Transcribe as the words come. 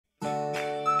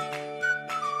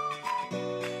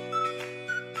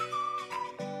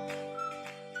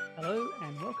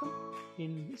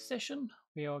session,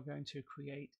 we are going to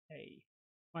create a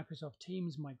Microsoft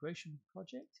Teams migration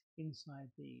project inside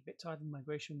the BitTitan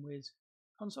Migration Wiz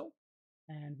console,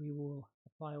 and we will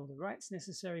apply all the rights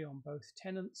necessary on both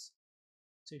tenants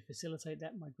to facilitate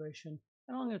that migration.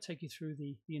 And I'm going to take you through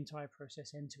the entire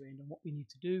process end to end and what we need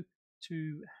to do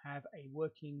to have a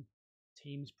working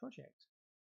Teams project.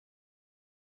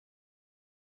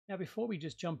 Now, before we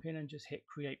just jump in and just hit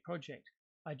create project,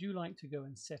 I do like to go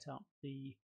and set up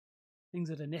the things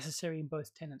that are necessary in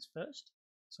both tenants first.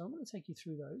 So I'm going to take you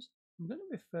through those. I'm going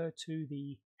to refer to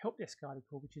the help desk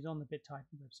article, which is on the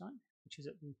BitTitan website, which is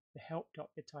at the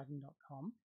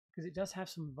help.bittitan.com, because it does have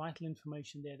some vital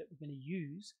information there that we're going to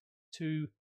use to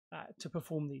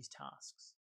perform these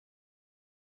tasks.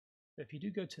 So if you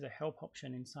do go to the help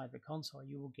option inside the console,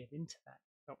 you will get into that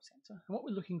help center. And what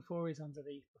we're looking for is under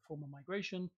the perform a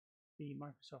migration, the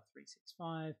Microsoft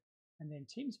 365, and then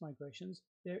Teams migrations,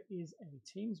 there is a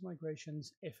Teams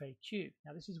migrations FAQ.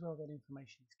 Now this is where all that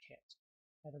information is kept.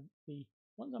 Now the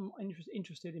ones I'm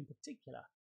interested in particular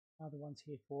are the ones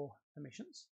here for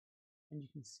permissions. And you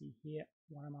can see here,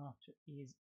 what I'm after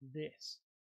is this.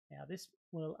 Now this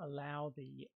will allow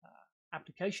the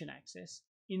application access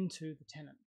into the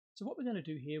tenant. So what we're going to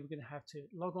do here, we're going to have to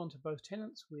log on to both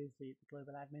tenants with the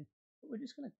global admin, but we're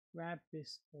just going to grab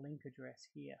this link address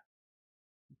here.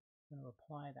 I'm going to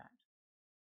apply that.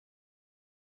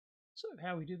 So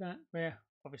how we do that, we're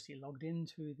obviously logged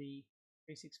into the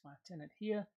 365 tenant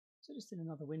here. So just in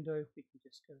another window, we can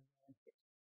just go and hit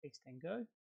paste and go,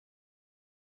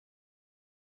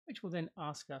 which will then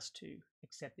ask us to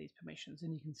accept these permissions.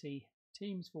 And you can see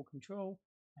Teams full control,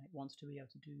 and it wants to be able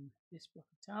to do this block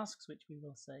of tasks, which we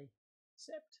will say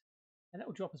accept. And that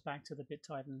will drop us back to the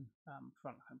BitTitan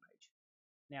front homepage.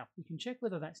 Now, we can check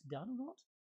whether that's done or not.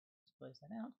 Let's close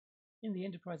that out. In the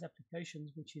enterprise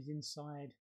applications, which is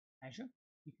inside Azure,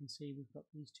 you can see we've got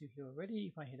these two here already.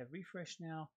 If I hit a refresh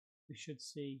now, we should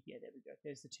see, yeah, there we go.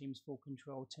 There's the Teams full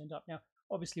control turned up. Now,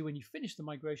 obviously, when you finish the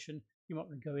migration, you might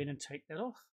want to go in and take that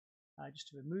off just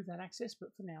to remove that access. But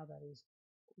for now, that is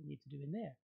what we need to do in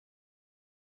there.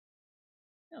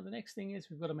 Now, the next thing is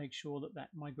we've got to make sure that that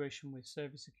Migration Wiz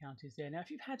service account is there. Now, if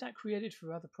you've had that created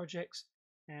for other projects,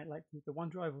 like the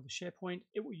OneDrive or the SharePoint,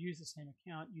 it will use the same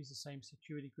account, use the same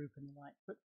security group and the like.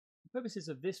 But for purposes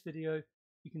of this video,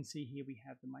 you can see here we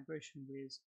have the Migration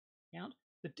Wiz account.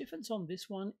 The difference on this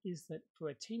one is that for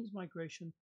a Teams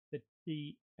migration,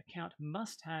 the account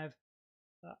must have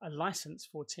a license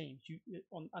for Teams.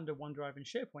 Under OneDrive and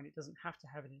SharePoint, it doesn't have to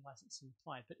have any licensing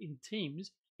applied, but in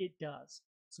Teams, it does.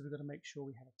 So we've got to make sure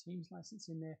we have a Teams license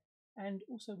in there. And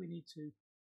also we need to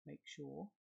make sure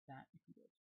that if we go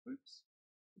to groups,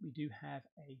 we do have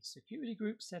a security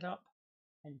group set up.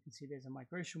 And you can see there's a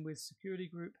Migration Wiz security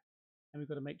group. And we've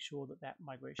got to make sure that that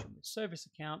Migration Wiz service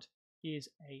account is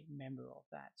a member of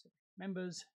that. So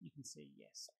members, you can see,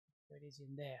 yes, there it is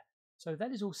in there. So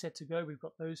that is all set to go. We've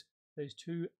got those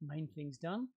two main things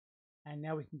done. And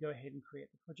now we can go ahead and create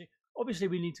the project. Obviously,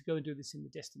 we need to go and do this in the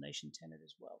destination tenant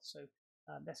as well. So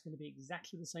that's going to be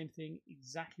exactly the same thing,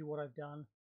 exactly what I've done.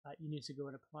 You need to go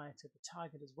and apply it to the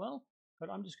target as well. But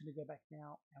I'm just going to go back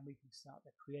now and we can start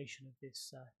the creation of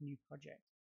this new project.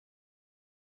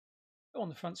 So on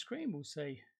the front screen, we'll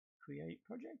say create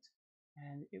project,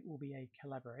 and it will be a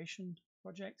collaboration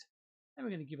project. And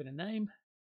we're going to give it a name.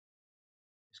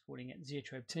 Just calling it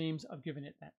Zoetrope Teams. I've given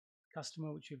it that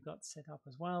customer, which we've got set up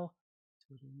as well. So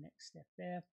we'll do the next step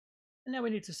there. And now we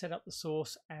need to set up the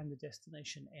source and the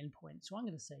destination endpoint. So I'm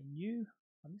going to say new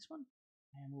on this one,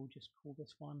 and we'll just call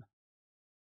this one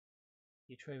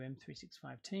Zoetrope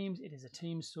M365 Teams. It is a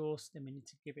Teams source. Then we need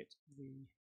to give it the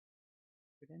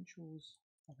credentials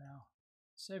of our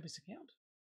service account.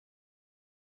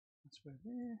 That's where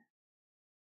there.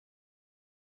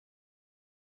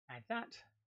 Add that.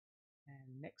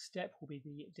 And next step will be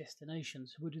the destination.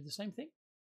 So we'll do the same thing.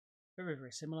 Very,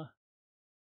 very similar.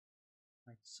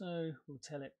 Like so, we'll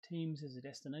tell it Teams as a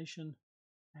destination,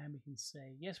 and we can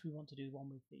say, yes, we want to do one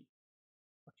with the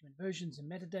document versions and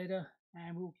metadata,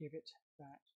 and we'll give it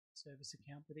that service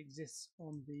account that exists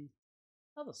on the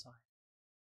other side.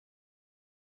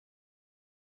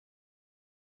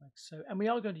 Like so, and we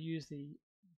are going to use the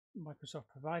Microsoft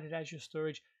provided Azure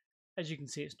storage. As you can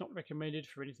see, it's not recommended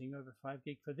for anything over 5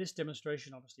 gig. For this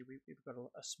demonstration, obviously, we've got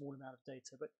a small amount of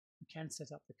data, but you can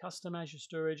set up the custom Azure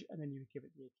storage, and then you give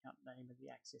it the account name and the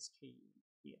access key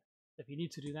here. So if you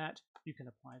need to do that, you can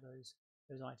apply those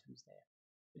items there.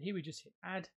 But here we just hit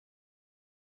add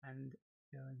and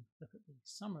go and look at the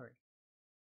summary.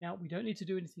 Now, we don't need to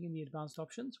do anything in the advanced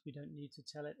options. We don't need to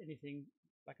tell it anything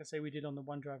like I say we did on the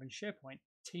OneDrive and SharePoint,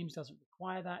 Teams doesn't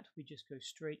require that. We just go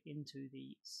straight into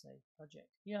the Save Project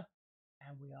here,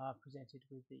 and we are presented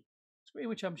with the screen,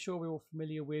 which I'm sure we're all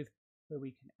familiar with, where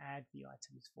we can add the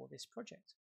items for this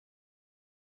project.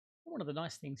 And one of the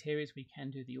nice things here is we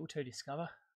can do the Autodiscover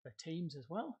for Teams as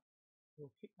well.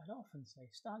 We'll kick that off and say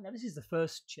Start. Now this is the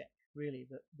first check, really,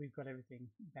 that we've got everything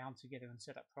bound together and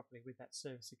set up properly with that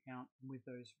service account and with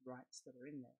those rights that are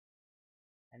in there.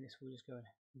 And this will just go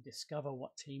and discover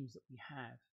what teams that we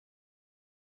have.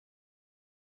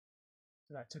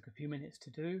 So that took a few minutes to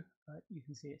do, but you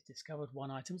can see it's discovered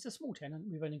one item. It's a small tenant.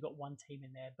 We've only got one team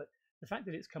in there, but the fact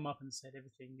that it's come up and said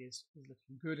everything is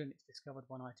looking good and it's discovered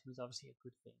one item is obviously a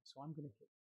good thing. So I'm going to hit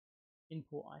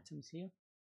import items here,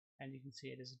 and you can see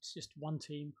it's just one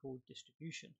team called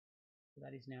distribution. So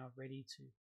that is now ready to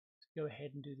go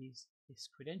ahead and do this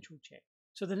credential check.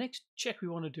 So the next check we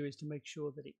want to do is to make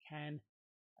sure that it can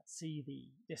see the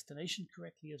destination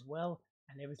correctly as well,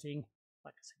 and everything,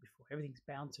 like I said before, everything's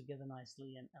bound together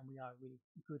nicely, and we are really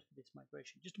good for this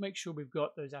migration. Just to make sure we've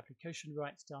got those application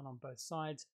rights done on both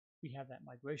sides, we have that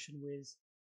Migration Wiz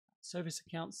service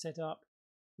account set up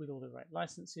with all the right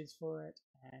licenses for it,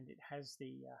 and it has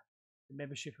the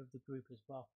membership of the group as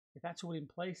well. If that's all in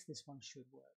place, this one should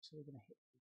work. So we're going to hit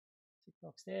the tick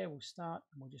box there. We'll start,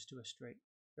 and we'll just do a straight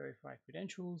verify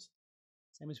credentials,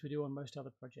 same as we do on most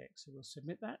other projects. So we'll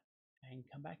submit that and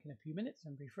come back in a few minutes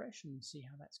and refresh and see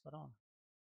how that's got on.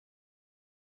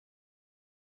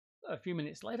 So a few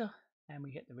minutes later, and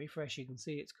we hit the refresh, you can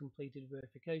see it's completed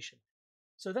verification.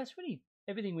 So that's really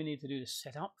everything we need to do to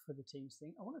set up for the Teams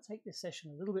thing. I want to take this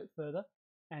session a little bit further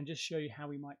and just show you how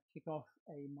we might kick off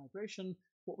a migration,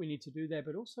 what we need to do there,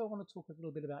 but also I want to talk a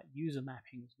little bit about user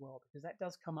mapping as well, because that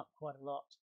does come up quite a lot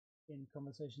in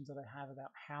conversations that I have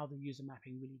about how the user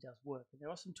mapping really does work. And there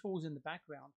are some tools in the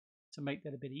background to make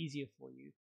that a bit easier for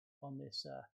you on this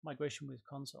Migration Wiz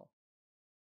console.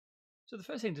 So the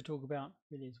first thing to talk about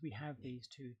really is we have these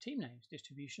two team names,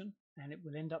 distribution, and it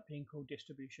will end up being called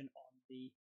distribution on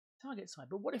the target side.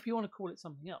 But what if you want to call it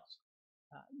something else?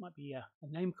 It might be a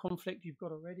name conflict you've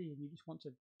got already and you just want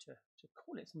to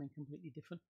call it something completely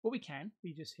different. Well, we can.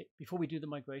 We just hit, before we do the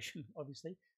migration,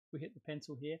 obviously, we hit the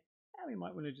pencil here, and we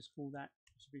might want to just call that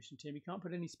distribution team. We can't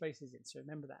put any spaces in, so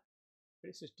remember that. But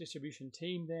it's just distribution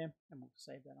team there, and we'll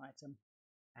save that item,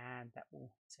 and that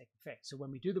will take effect. So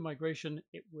when we do the migration,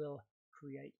 it will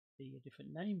create the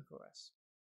different name for us.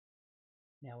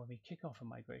 Now, when we kick off a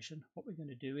migration, what we're going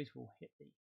to do is we'll hit the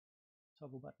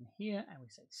toggle button here, and we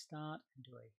say start and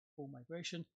do a full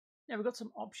migration. Now, we've got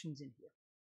some options in here,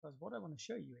 because what I want to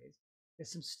show you is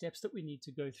there's some steps that we need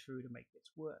to go through to make this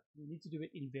work. We need to do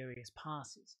it in various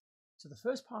passes. So the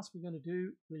first pass we're going to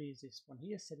do really is this one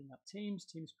here, setting up teams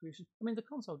creation. I mean, the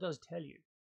console does tell you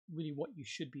really what you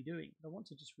should be doing, but I want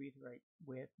to just reiterate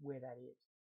where that is.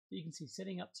 So you can see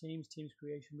setting up teams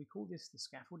creation. We call this the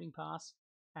scaffolding pass,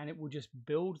 and it will just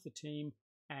build the team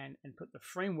and put the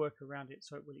framework around it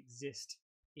so it will exist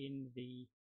in the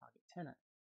target tenant.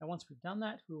 Now, once we've done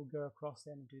that, we will go across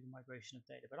then and do the migration of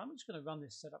data. But I'm just going to run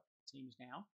this setup for Teams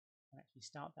now and actually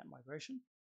start that migration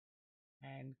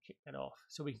and kick that off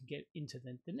so we can get into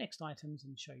the next items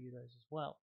and show you those as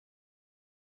well.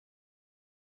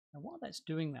 Now, while that's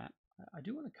doing that, I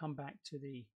do want to come back to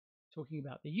the talking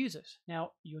about the users.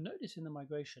 Now, you'll notice in the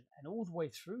migration and all the way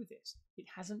through this, it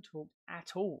hasn't talked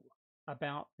at all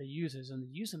about the users and the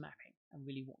user mapping and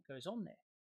really what goes on there.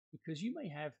 Because you may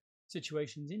have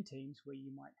situations in Teams where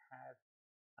you might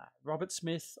have Robert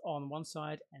Smith on one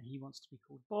side and he wants to be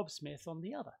called Bob Smith on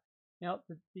the other. Now,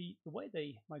 the way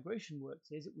the migration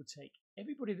works is it would take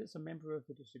everybody that's a member of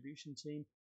the distribution team,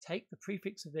 take the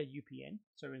prefix of their UPN.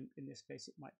 So in this case,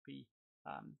 it might be,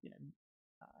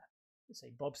 let's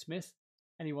say Bob Smith,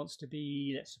 and he wants to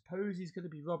be, let's suppose he's going to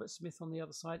be Robert Smith on the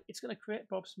other side. It's going to create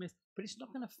Bob Smith, but it's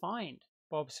not going to find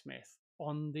Bob Smith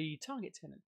on the target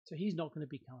tenant. So he's not going to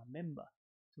become a member.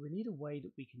 So we need a way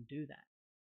that we can do that.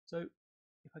 So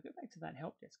if I go back to that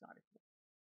help desk article,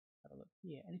 have a look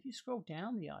here. And if you scroll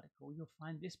down the article, you'll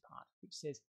find this part, which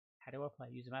says, how to apply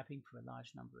user mapping for a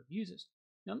large number of users.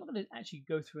 Now, I'm not going to actually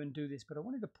go through and do this, but I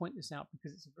wanted to point this out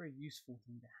because it's a very useful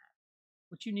thing to have.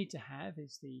 What you need to have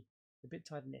is the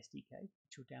BitTitan SDK,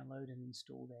 which you'll download and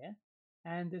install there.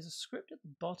 And there's a script at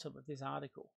the bottom of this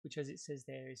article, which, as it says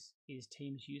there, is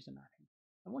Teams user mapping.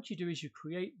 And what you do is you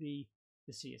create the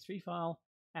CSV file,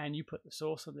 and you put the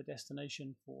source and the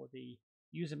destination for the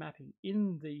user mapping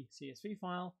in the CSV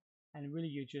file, and really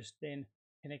you're just then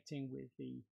connecting with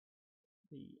the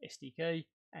SDK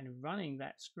and running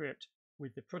that script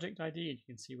with the project ID, and you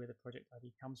can see where the project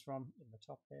ID comes from in the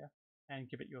top there, and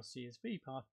give it your CSV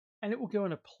path, and it will go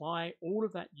and apply all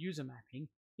of that user mapping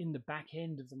in the back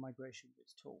end of the Migration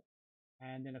Wiz tool.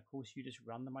 And then, of course, you just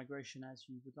run the migration as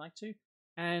you would like to.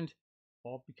 And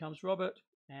Bob becomes Robert,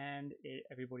 and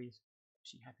everybody's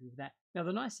actually happy with that. Now,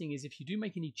 the nice thing is if you do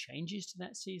make any changes to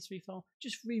that CSV file,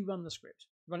 just rerun the script.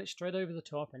 Run it straight over the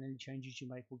top, and any changes you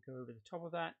make will go over the top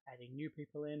of that, adding new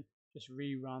people in. Just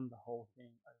rerun the whole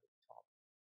thing over the top,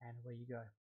 and away you go.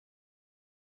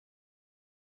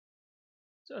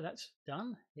 So that's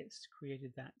done. It's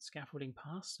created that scaffolding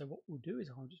pass. So what we'll do is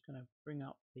I'm just going to bring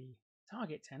up the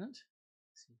target tenant,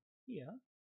 see here,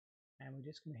 and we're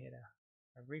just going to hit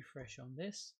a refresh on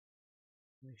this.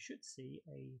 We should see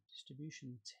a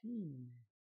distribution team in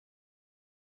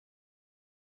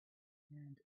there.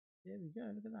 And there we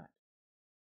go, look at that.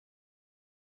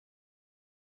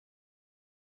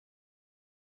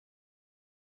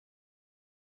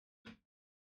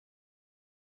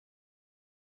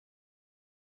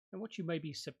 And what you may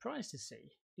be surprised to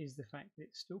see is the fact that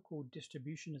it's still called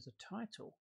distribution as a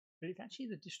title, but it's actually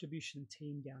the distribution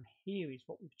team down here is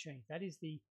what we've changed. That is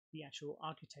the actual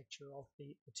architecture of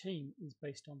the team is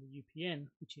based on the UPN,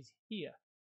 which is here.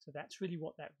 So that's really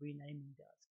what that renaming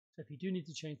does. So if you do need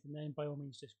to change the name, by all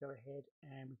means, just go ahead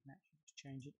and we can actually just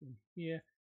change it in here.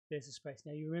 There's a space.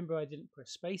 Now you remember I didn't put a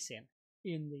space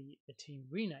in the team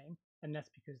rename, and that's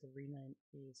because the rename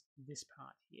is this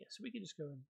part here. So we can just go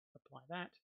and apply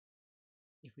that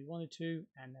if we wanted to,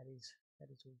 and that is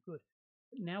all good.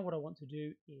 But now what I want to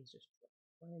do is just drop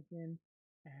it away again,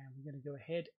 and we're going to go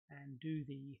ahead and do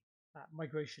the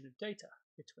migration of data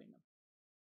between them.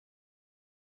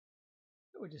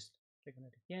 So we'll just click on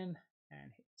it again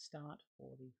and hit start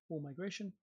for the full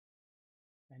migration,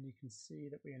 and you can see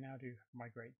that we are now do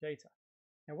migrate data.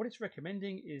 Now what it's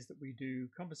recommending is that we do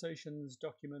conversations,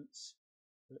 documents,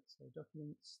 let's say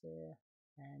documents there,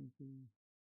 and the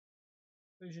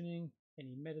versioning,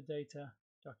 any metadata,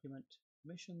 document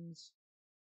permissions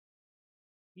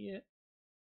here.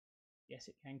 Yes,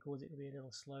 it can cause it to be a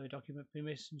little slow. Document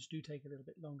permissions do take a little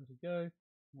bit longer to go.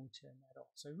 We'll turn that off.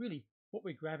 So really what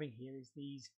we're grabbing here is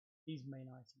these main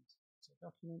items. So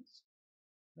documents,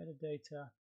 metadata,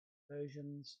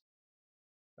 versions,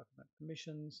 document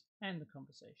permissions, and the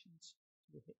conversations.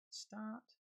 So we'll hit start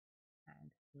and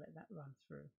let that run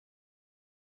through.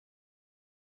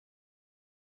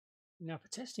 Now for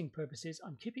testing purposes,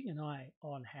 I'm keeping an eye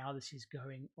on how this is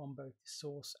going on both the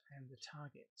source and the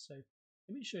target. So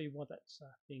let me show you what that's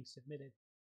being submitted.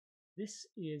 This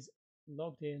is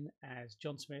logged in as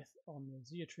John Smith on the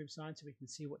Zoetrope side, so we can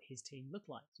see what his team look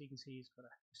like. So you can see he's got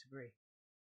just a very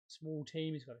small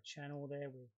team. He's got a channel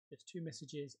there with just 2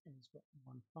 messages, and he's got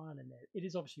 1 file in there. It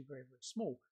is obviously very, very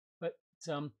small, but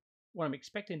what I'm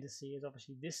expecting to see is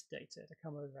obviously this data to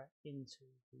come over into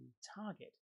the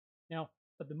target. Now,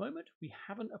 at the moment, we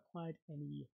haven't applied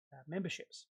any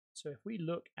memberships. So if we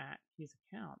look at his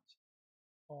account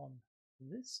on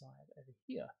this side over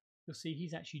here, you'll see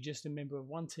he's actually just a member of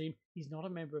one team. He's not a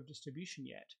member of distribution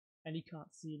yet, and he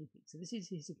can't see anything. So this is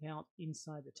his account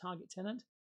inside the target tenant,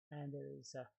 and there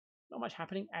is not much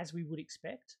happening as we would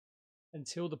expect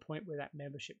until the point where that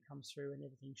membership comes through and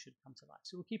everything should come to life.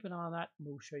 So we'll keep an eye on that, and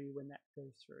we'll show you when that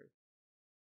goes through.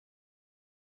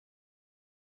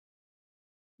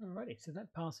 Alrighty, so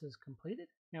that pass is completed.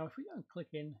 Now if we go and click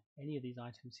in any of these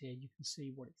items here, you can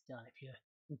see what it's done. If you're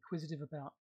inquisitive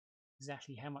about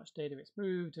exactly how much data it's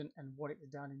moved and what it's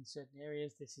done in certain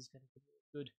areas, this is going to give you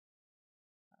a good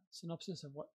synopsis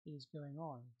of what is going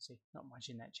on. See, not much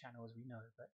in that channel as we know,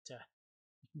 but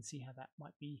you can see how that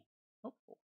might be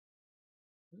helpful.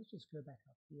 So let's just go back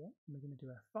up here, and we're going to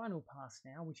do a final pass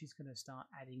now, which is going to start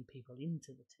adding people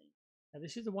into the team. Now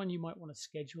this is the one you might want to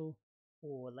schedule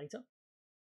for later.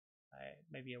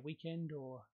 Maybe a weekend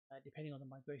or depending on the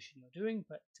migration you're doing,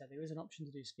 but there is an option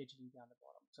to do scheduling down the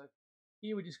bottom. So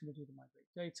here we're just going to do the migrate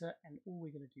data, and all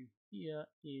we're going to do here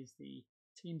is the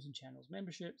teams and channels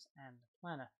memberships and the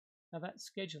planner. Now that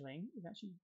scheduling is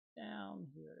actually down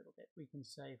here a little bit. We can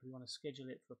say if we want to schedule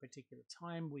it for a particular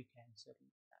time, we can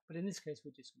certainly do that. But in this case,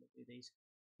 we're just going to do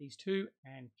these 2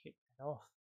 and kick that off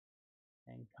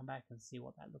and come back and see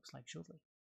what that looks like shortly.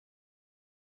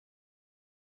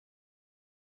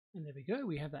 And there we go,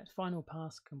 we have that final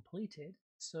pass completed.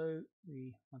 So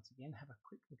we once again have a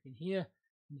quick look in here,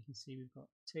 and you can see we've got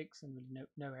ticks and really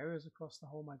no errors across the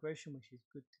whole migration, which is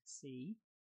good to see.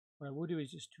 What I will do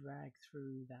is just drag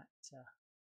through that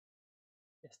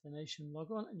destination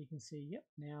logon, and you can see, yep,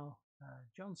 now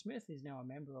John Smith is now a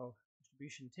member of the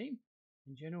distribution team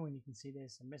in general, and you can see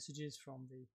there's some messages from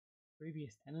the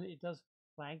previous tenant. It does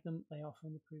flag them, they are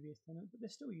from the previous tenant, but they're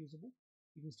still usable.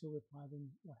 You can still reply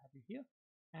them, what have you here.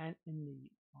 And in the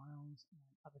files and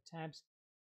other tabs,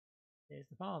 there's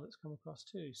the file that's come across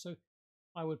too. So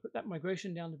I would put that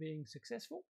migration down to being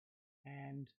successful,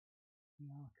 and we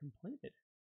are completed.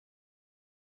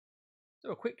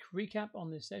 So a quick recap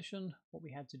on this session. What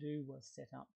we had to do was set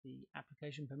up the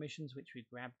application permissions, which we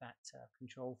grabbed that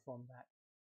control from that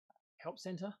help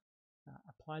center,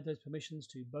 applied those permissions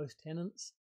to both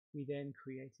tenants. We then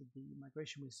created the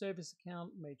Migration Wiz service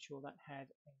account, made sure that had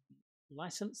a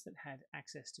license that had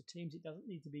access to Teams. It doesn't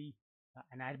need to be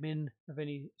an admin of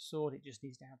any sort. It just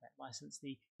needs to have that license.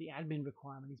 The admin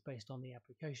requirement is based on the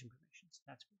application permissions.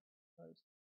 That's what it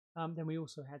proposed. Then we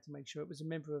also had to make sure it was a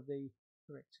member of the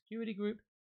correct security group,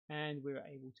 and we were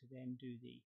able to then do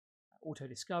the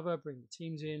Autodiscover, bring the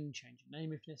teams in, change the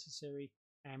name if necessary,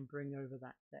 and bring over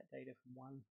that data from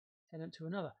one tenant to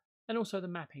another. And also the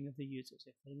mapping of the users.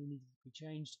 If they needed to be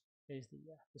changed, there's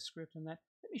the script on that.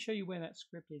 Let me show you where that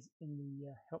script is in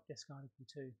the help desk article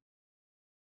too.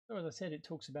 So as I said, it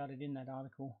talks about it in that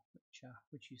article,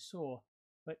 which you saw,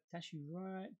 but it's actually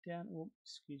right down, oh,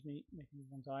 excuse me, making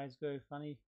everyone's eyes go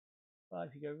funny. But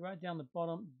if you go right down the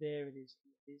bottom, there it is.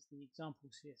 It is the example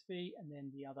CSV, and then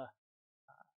the other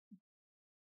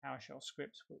PowerShell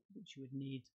scripts which you would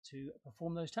need to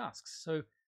perform those tasks. So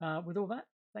with all that,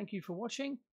 thank you for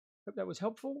watching. Hope that was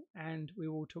helpful, and we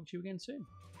will talk to you again soon.